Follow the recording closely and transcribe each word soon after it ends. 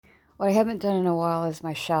What I haven't done in a while is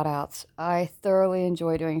my shout outs. I thoroughly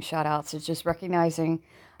enjoy doing shout outs. It's just recognizing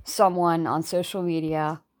someone on social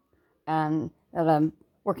media and that I'm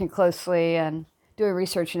working closely and doing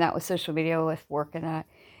research in that with social media with work and that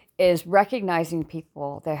is recognizing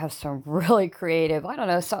people that have some really creative, I don't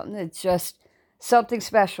know, something that's just something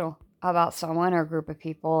special about someone or a group of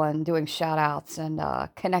people and doing shout outs and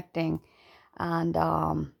connecting. And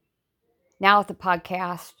now with the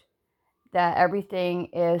podcast, that everything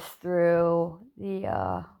is through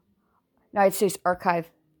the United States Archive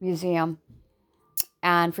Museum.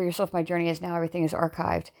 And For Yourself, My Journey is now everything is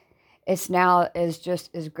archived. It's now is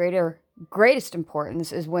just as greatest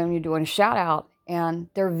importance is when you're doing a shout out and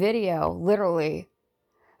their video literally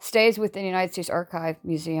stays within the United States Archive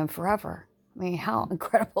Museum forever. I mean, how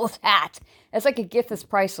incredible is that? It's like a gift that's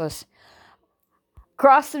priceless.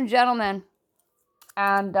 Cross some gentlemen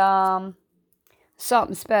and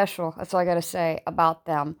something special. That's all I got to say about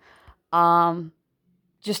them. Um,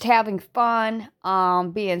 just having fun,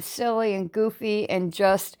 being silly and goofy, and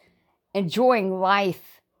just enjoying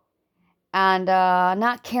life and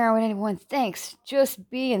not caring what anyone thinks,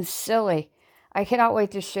 just being silly. I cannot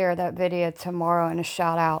wait to share that video tomorrow and a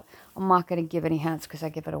shout out. I'm not going to give any hints because I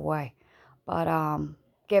give it away. But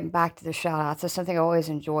getting back to the shout outs, that's something I always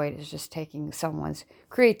enjoyed is just taking someone's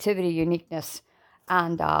creativity, uniqueness,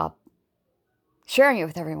 and sharing it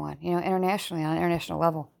with everyone, internationally on an international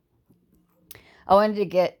level. I wanted to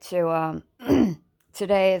get to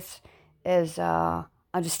today is I'm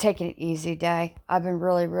just taking it easy day. I've been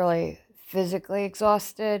really, really physically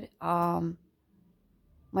exhausted. I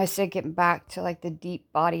say getting back to like the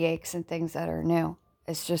deep body aches and things that are new.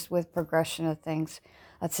 It's just with progression of things.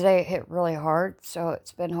 Today it hit really hard, so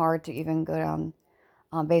it's been hard to even go down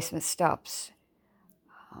basement steps.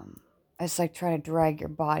 It's like trying to drag your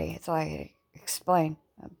body. It's all I explain.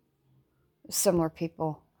 Similar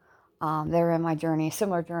people, they're in my journey,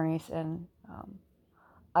 similar journeys, and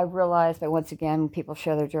I realized that once again, when people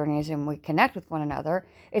share their journeys and we connect with one another,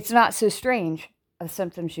 it's not so strange the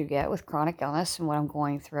symptoms you get with chronic illness and what I'm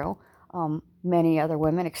going through. Many other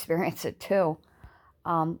women experience it too,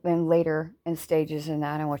 and later in stages in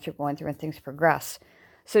that and what you're going through and things progress.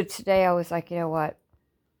 So today I was like, you know what?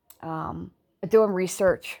 Doing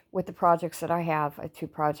research with the projects that I have. I have 2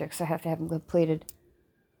 projects. I have to have them completed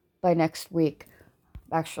by next week.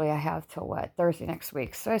 Actually, I have till Thursday next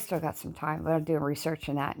week. So I still got some time, but I'm doing research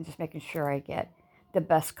in that and just making sure I get the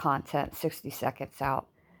best content, 60 seconds out,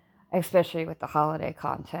 especially with the holiday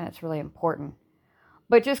content. It's really important.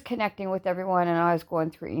 But just connecting with everyone, and I was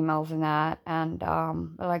going through emails and that, and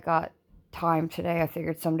but I got time today. I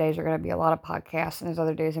figured some days are going to be a lot of podcasts, and there's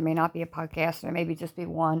other days there may not be a podcast, and it maybe just be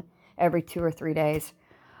one every 2 or 3 days.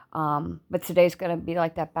 But today's going to be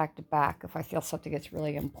like that back to back. If I feel something that's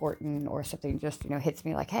really important or something just, hits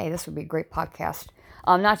me like, hey, this would be a great podcast.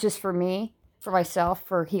 Not just for me, for myself,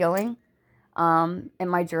 for healing, in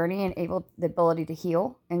my journey and the ability to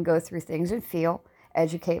heal and go through things and feel,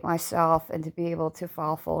 educate myself and to be able to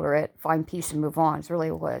file folder it, find peace and move on is really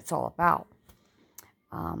what it's all about.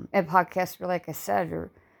 And podcasts are, like I said,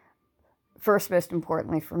 are first most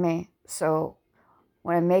importantly for me. So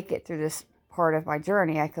when I make it through this part of my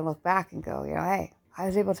journey, I can look back and go, hey, I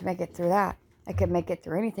was able to make it through that. I can make it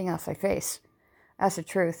through anything else I face. That's the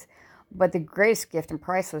truth. But the greatest gift and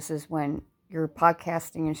priceless is when you're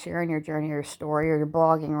podcasting and sharing your journey or your story or your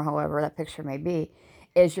blogging or however that picture may be,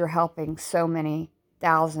 is you're helping so many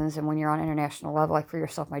thousands. And when you're on an international level, like For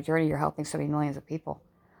Yourself, My Journey, you're helping so many millions of people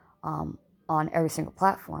on every single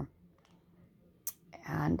platform.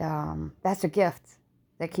 And that's a gift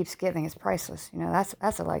that keeps giving. It's priceless.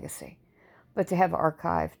 That's a legacy. But to have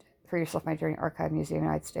archived, For Yourself, My Journey, Archive Museum,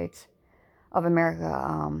 United States of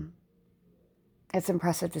America, it's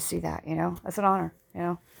impressive to see that, That's an honor,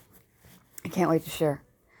 I can't wait to share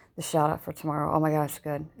the shout out for tomorrow. Oh my God, it's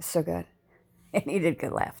good. It's so good. It needed a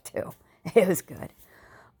good laugh too. It was good.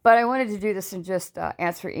 But I wanted to do this and just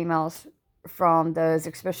answer emails from those,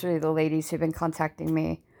 especially the ladies who've been contacting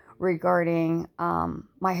me regarding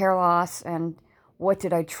my hair loss and what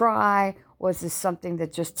did I try? Was this something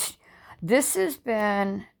that just... This has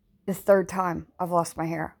been the 3rd time I've lost my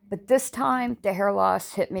hair. But this time, the hair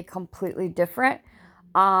loss hit me completely different.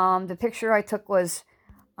 The picture I took was,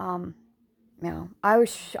 I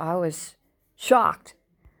was shocked.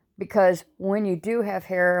 Because when you do have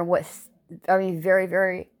hair, very,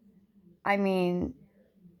 very,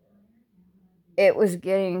 it was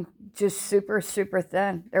getting just super, super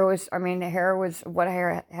thin. The hair was, what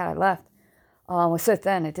hair had I left, was so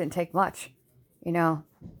thin, it didn't take much, I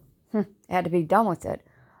had to be done with it.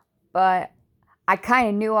 But I kind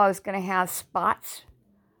of knew I was going to have spots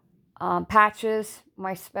Patches,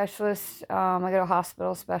 my specialist, I go to a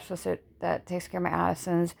hospital specialist that takes care of my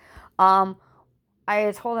Addison's. Um, I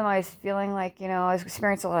had told him I was feeling like, I was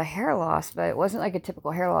experiencing a lot of hair loss, but it wasn't like a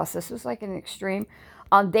typical hair loss. This was like an extreme.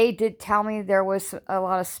 They did tell me there was a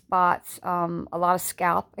lot of spots, a lot of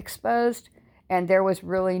scalp exposed, and there was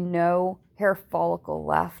really no hair follicle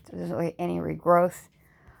left. There's really any regrowth.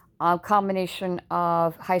 Combination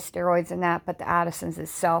of high steroids and that, but the Addison's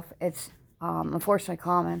itself, it's unfortunately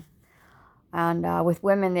common. And with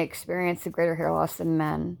women, they experience the greater hair loss than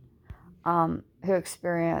men who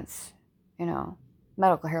experience,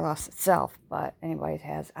 medical hair loss itself. But anybody who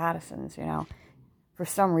has Addison's, for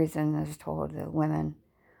some reason, is told that women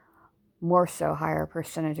more so higher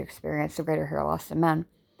percentage experience the greater hair loss than men.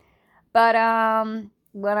 But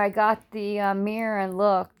when I got the mirror and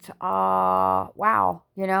looked, wow,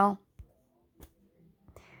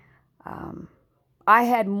 I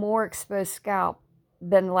had more exposed scalp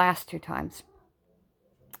than the last 2 times.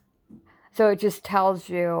 So it just tells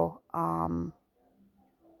you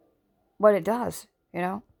what it does,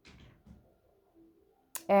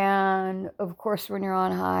 And of course, when you're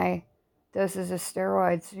on high doses of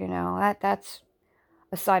steroids, that's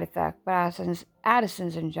a side effect. But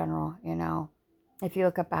Addison's in general, if you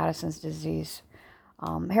look up Addison's disease,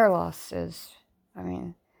 hair loss is,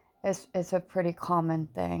 it's a pretty common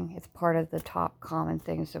thing. It's part of the top common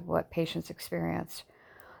things of what patients experience.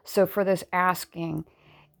 So for this asking,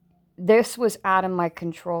 this was out of my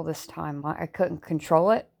control this time. I couldn't control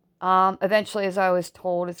it. Eventually, as I was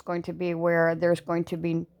told, it's going to be where there's going to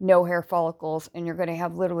be no hair follicles and you're going to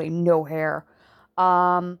have literally no hair.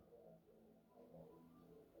 My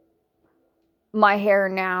hair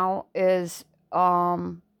now is,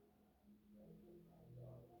 well,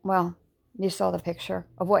 you saw the picture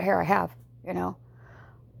of what hair I have,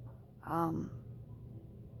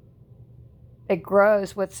 It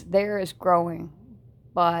grows. What's there is growing,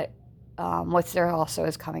 but what's there also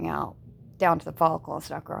is coming out down to the follicle. It's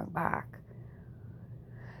not growing back.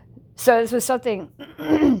 So this was something,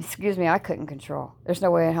 excuse me, I couldn't control. There's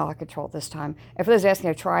no way in hell I control it this time. And for those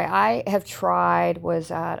asking to try, I have tried, was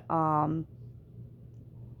that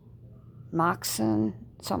Moxin,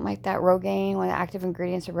 something like that, Rogaine, one of the active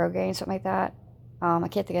ingredients of Rogaine, something like that. I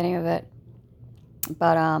can't think of any of it.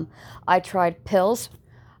 But I tried pills.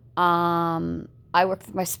 I worked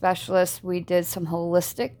with my specialist. We did some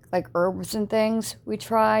holistic, like herbs and things. We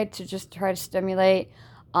tried to just try to stimulate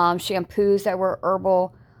shampoos that were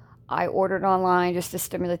herbal. I ordered online just to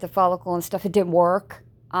stimulate the follicle and stuff. It didn't work.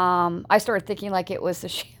 I started thinking like it was the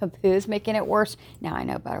shampoos making it worse. Now I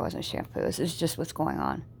know better. It wasn't shampoos. It's just what's going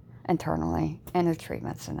on internally and the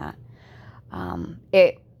treatments and that.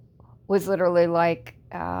 It was literally like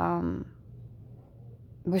it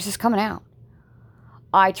was just coming out.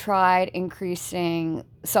 I tried increasing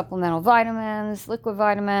supplemental vitamins, liquid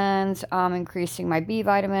vitamins, increasing my B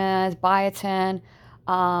vitamins, biotin.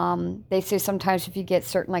 They say sometimes if you get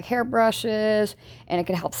certain like hair brushes and it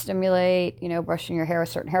can help stimulate, brushing your hair with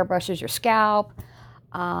certain hair brushes, your scalp.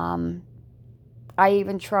 I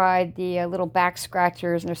even tried the little back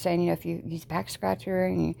scratchers, and they're saying, if you use back scratcher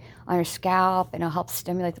on your scalp, and it'll help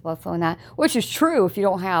stimulate the blood flow in that, which is true if you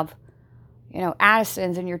don't have,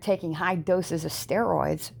 Addison's and you're taking high doses of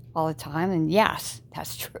steroids all the time. And yes,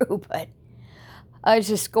 that's true, but I was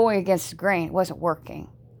just going against the grain. It wasn't working.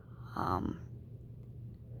 Am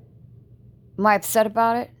I upset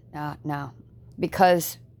about it? No,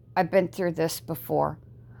 because I've been through this before.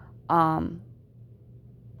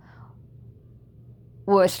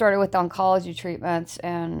 Well, I started with oncology treatments,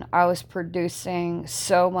 and I was producing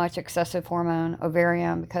so much excessive hormone,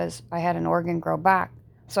 ovarian, because I had an organ grow back.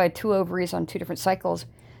 So I had 2 ovaries on 2 different cycles,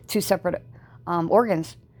 2 separate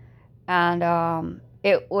organs. And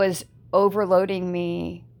it was overloading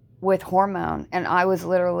me with hormone. And I was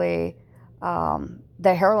literally,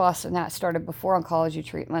 the hair loss and that started before oncology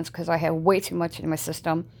treatments because I had way too much in my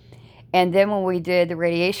system. And then when we did the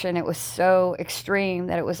radiation, it was so extreme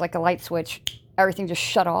that it was like a light switch. Everything just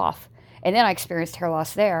shut off. And then I experienced hair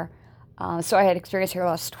loss there. So I had experienced hair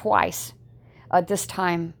loss twice. This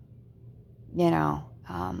time,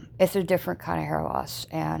 it's a different kind of hair loss,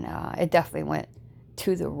 and it definitely went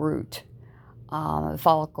to the root of the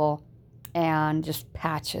follicle and just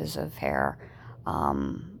patches of hair.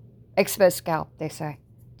 Exposed scalp, they say,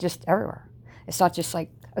 just everywhere. It's not just like,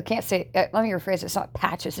 I can't say, let me rephrase it, it's not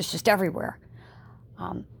patches, it's just everywhere.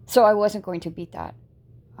 So I wasn't going to beat that.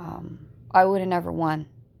 I would have never won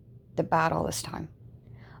the battle this time.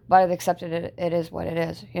 But I've accepted it. It is what it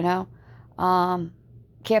is,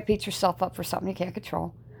 Can't beat yourself up for something you can't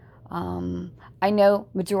control. I know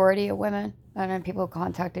majority of women, and then people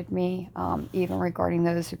contacted me, even regarding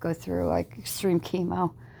those who go through like extreme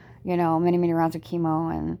chemo, many, many rounds of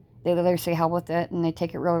chemo, and they literally say hell with it, and they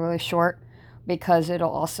take it really, really short because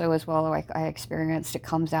it'll also, as well, like I experienced, it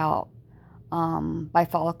comes out by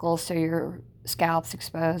follicles, so your scalp's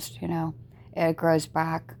exposed, it grows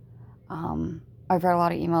back. I've read a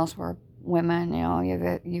lot of emails where women,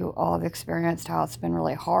 you all have experienced how it's been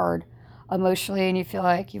really hard emotionally, and you feel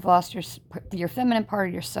like you've lost your feminine part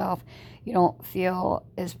of yourself. You don't feel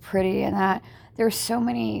as pretty in that. There's so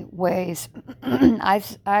many ways.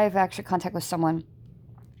 I've actually contact with someone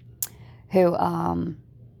who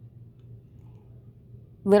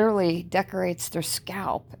literally decorates their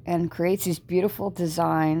scalp and creates these beautiful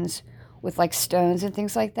designs with like stones and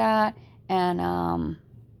things like that. And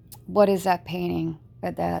what is that painting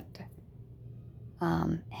that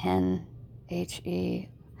Hen He?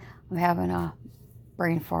 I'm having a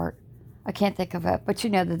brain fart. I can't think of it, but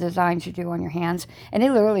the designs you do on your hands, and they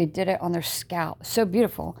literally did it on their scalp. So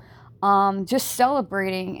beautiful. Just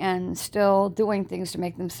celebrating and still doing things to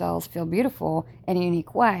make themselves feel beautiful in a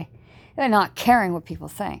unique way. And not caring what people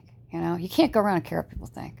think. You can't go around and care what people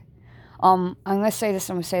think. I'm going to say this,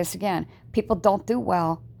 I'm going to say this again. People don't do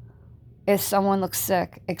well if someone looks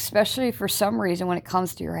sick, especially for some reason when it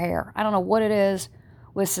comes to your hair. I don't know what it is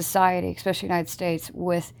with society, especially the United States,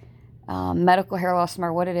 with medical hair loss, no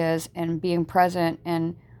matter what it is, and being present,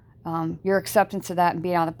 and your acceptance of that, and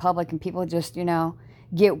being out in the public, and people just, get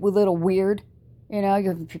a little weird. You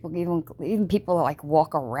have people, even people that like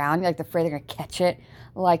walk around, you're like afraid they're gonna catch it.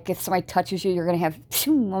 Like if somebody touches you, you're gonna have,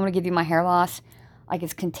 I'm gonna give you my hair loss. Like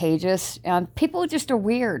it's contagious. People just are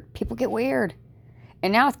weird. People get weird.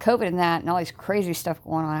 And now with COVID and that, and all these crazy stuff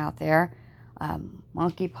going on out there,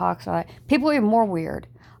 monkeypox, all that, people are even more weird.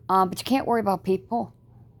 But you can't worry about people.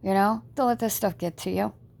 Don't let this stuff get to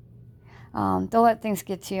you. Don't let things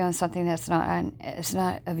get to you on something that's it's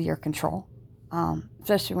not of your control.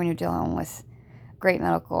 Especially when you're dealing with great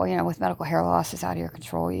medical, with medical hair loss is out of your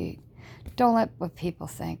control. You don't let what people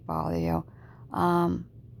think bother you.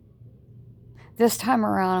 This time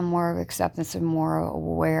around, I'm more of acceptance and more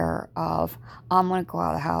aware of, I'm going to go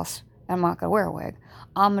out of the house and I'm not going to wear a wig.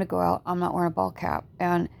 I'm going to go out, I'm not wearing a ball cap.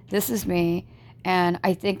 And this is me. And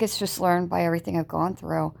I think it's just learned by everything I've gone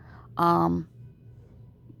through,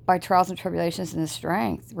 by trials and tribulations and the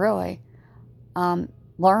strength, really,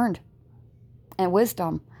 learned, and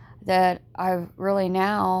wisdom that I've really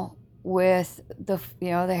now, with the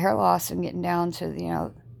the hair loss and getting down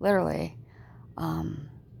to literally,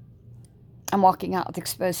 I'm walking out with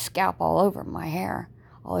exposed scalp all over my hair,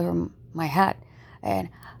 all over my head, and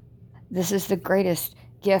this is the greatest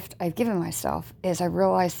gift I've given myself, is I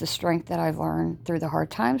realize the strength that I've learned through the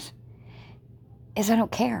hard times is I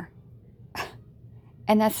don't care.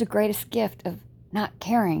 And that's the greatest gift of not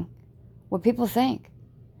caring what people think.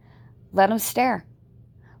 Let them stare.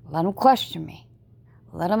 Let them question me.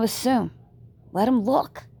 Let them assume. Let them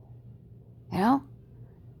look.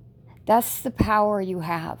 That's the power you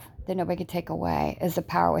have that nobody can take away, is the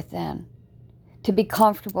power within. To be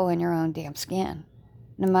comfortable in your own damn skin,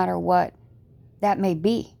 no matter what that may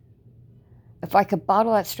be. If I could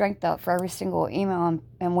bottle that strength up for every single email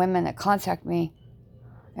and women that contact me,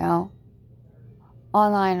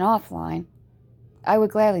 online and offline, I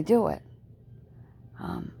would gladly do it.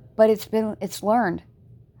 But it's learned.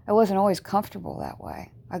 I wasn't always comfortable that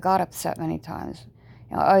way. I got upset many times.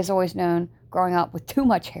 I was always known growing up with too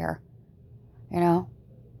much hair. My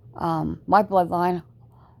bloodline,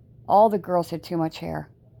 all the girls had too much hair.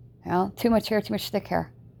 Too much hair, too much thick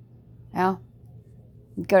hair.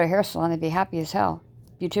 You'd go to a hair salon, they'd be happy as hell.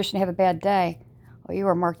 Beautician have a bad day, well, you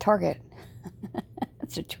were a marked target.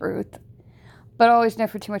 That's the truth. But always known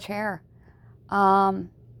for too much hair.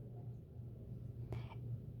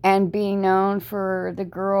 And being known for the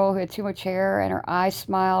girl who had too much hair and her eyes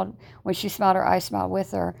smiled. When she smiled, her eyes smiled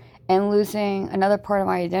with her. And losing another part of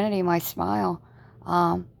my identity, my smile.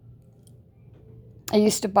 It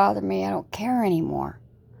used to bother me. I don't care anymore.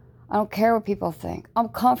 I don't care what people think. I'm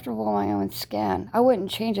comfortable in my own skin. I wouldn't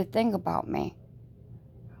change a thing about me.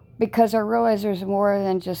 Because I realize there's more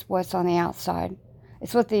than just what's on the outside.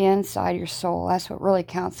 It's what the inside, your soul, that's what really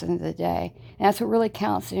counts at the end of the day. And that's what really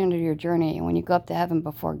counts at the end of your journey. And when you go up to heaven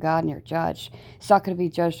before God and you're judged, it's not going to be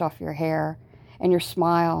judged off your hair and your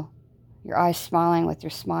smile, your eyes smiling with your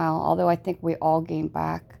smile. Although I think we all gain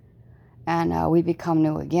back and we become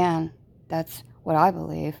new again. That's what I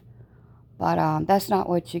believe. But that's not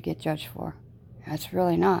what you get judged for. That's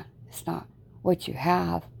really not. It's not what you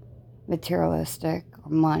have, materialistic or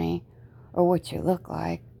money, or what you look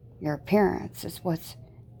like, your appearance. It's what's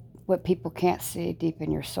what people can't see deep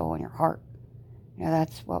in your soul and your heart.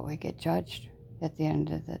 That's what we get judged at the end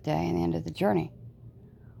of the day and the end of the journey.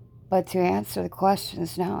 But to answer the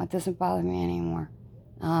questions, no, it doesn't bother me anymore.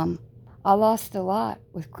 I lost a lot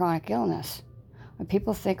with chronic illness. When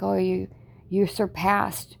people think, oh, you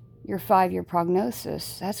surpassed your 5-year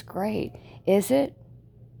prognosis, that's great. Is it?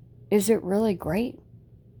 Is it really great?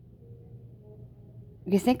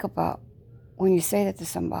 You think about when you say that to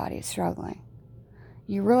somebody who's struggling,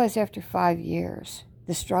 you realize after 5 years,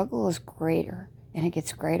 the struggle is greater, and it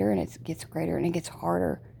gets greater, and it gets greater, and it gets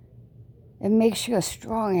harder. It makes you a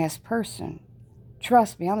strong-ass person.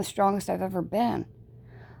 Trust me, I'm the strongest I've ever been.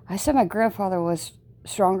 I said my grandfather was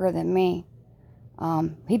stronger than me.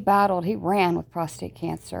 He battled, he ran with prostate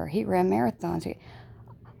cancer. He ran marathons.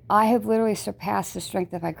 I have literally surpassed the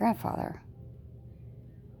strength of my grandfather,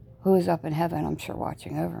 who is up in heaven, I'm sure,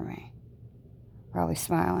 watching over me. Probably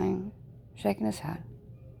smiling, shaking his head.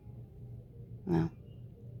 No.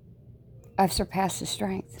 I've surpassed his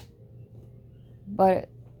strength. But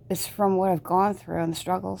it's from what I've gone through and the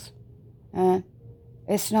struggles. And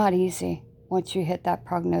it's not easy once you hit that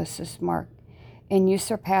prognosis mark and you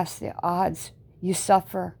surpass the odds. You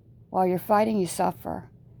suffer. While you're fighting, you suffer.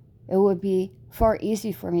 It would be far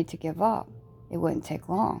easy for me to give up. It wouldn't take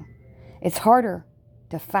long. It's harder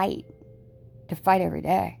to fight every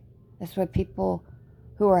day. That's what people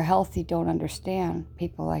who are healthy don't understand,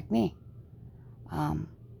 people like me.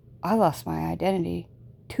 I lost my identity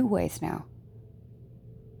 2 ways now.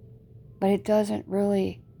 But it doesn't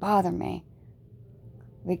really bother me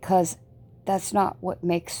because that's not what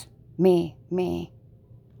makes me, me.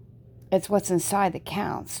 It's what's inside that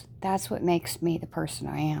counts. That's what makes me the person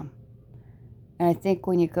I am. And I think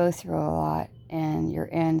when you go through a lot and you're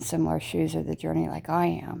in similar shoes of the journey like I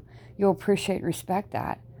am, you'll appreciate and respect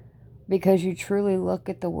that because you truly look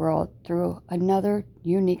at the world through another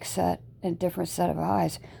unique set and different set of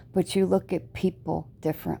eyes, but you look at people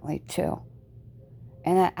differently too.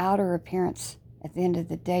 And that outer appearance, at the end of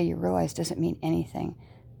the day, you realize doesn't mean anything.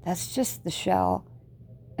 That's just the shell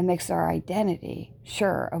and makes our identity,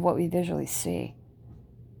 sure, of what we visually see.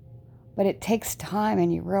 But it takes time,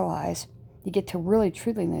 and you realize you get to really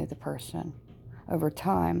truly know the person over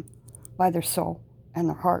time by their soul and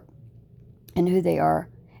their heart and who they are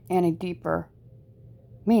and a deeper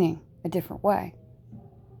meaning, a different way.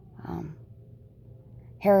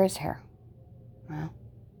 Hair is hair. Well,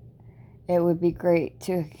 it would be great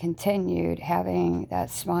to have continued having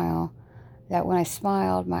that smile, that when I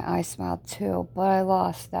smiled, my eyes smiled too, but I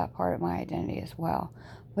lost that part of my identity as well.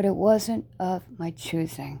 But it wasn't of my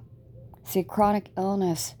choosing. See, chronic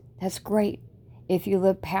illness, that's great if you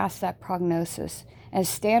live past that prognosis. And a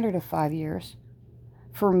standard of 5 years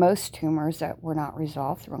for most tumors that were not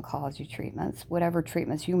resolved through oncology treatments, whatever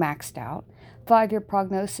treatments you maxed out, 5-year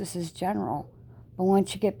prognosis is general. But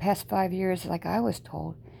once you get past 5 years, like I was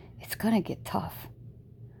told, it's going to get tough.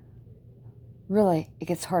 Really, it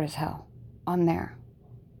gets hard as hell. I'm there.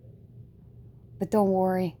 But don't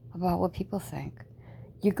worry about what people think.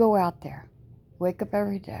 You go out there, wake up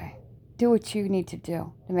every day, do what you need to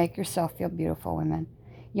do to make yourself feel beautiful, women.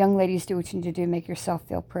 Young ladies, do what you need to do to make yourself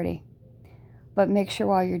feel pretty. But make sure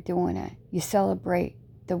while you're doing it, you celebrate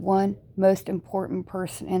the one most important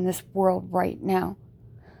person in this world right now.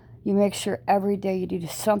 You make sure every day you do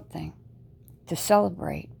something to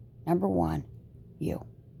celebrate, number one, you.